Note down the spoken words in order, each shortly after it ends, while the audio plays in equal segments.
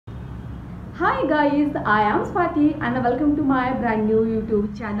Hi guys, I am Swati and welcome to my brand new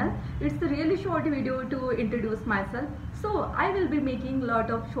YouTube channel. It's a really short video to introduce myself. So I will be making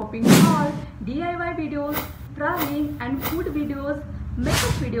lot of shopping haul, DIY videos, traveling and food videos,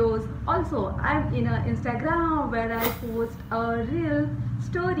 makeup videos. Also I'm in Instagram where I post a reel,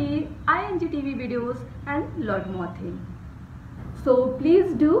 story, IGTV videos and lot more things. So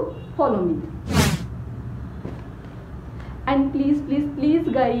please do follow me. And please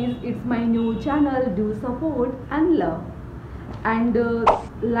guys, it's my new channel, do support and love and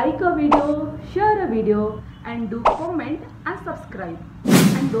like a video, share a video and do comment and subscribe,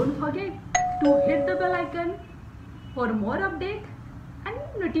 and don't forget to hit the bell icon for more update and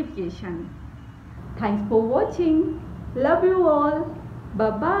notification. Thanks for watching. Love you all. Bye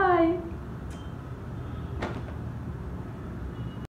bye.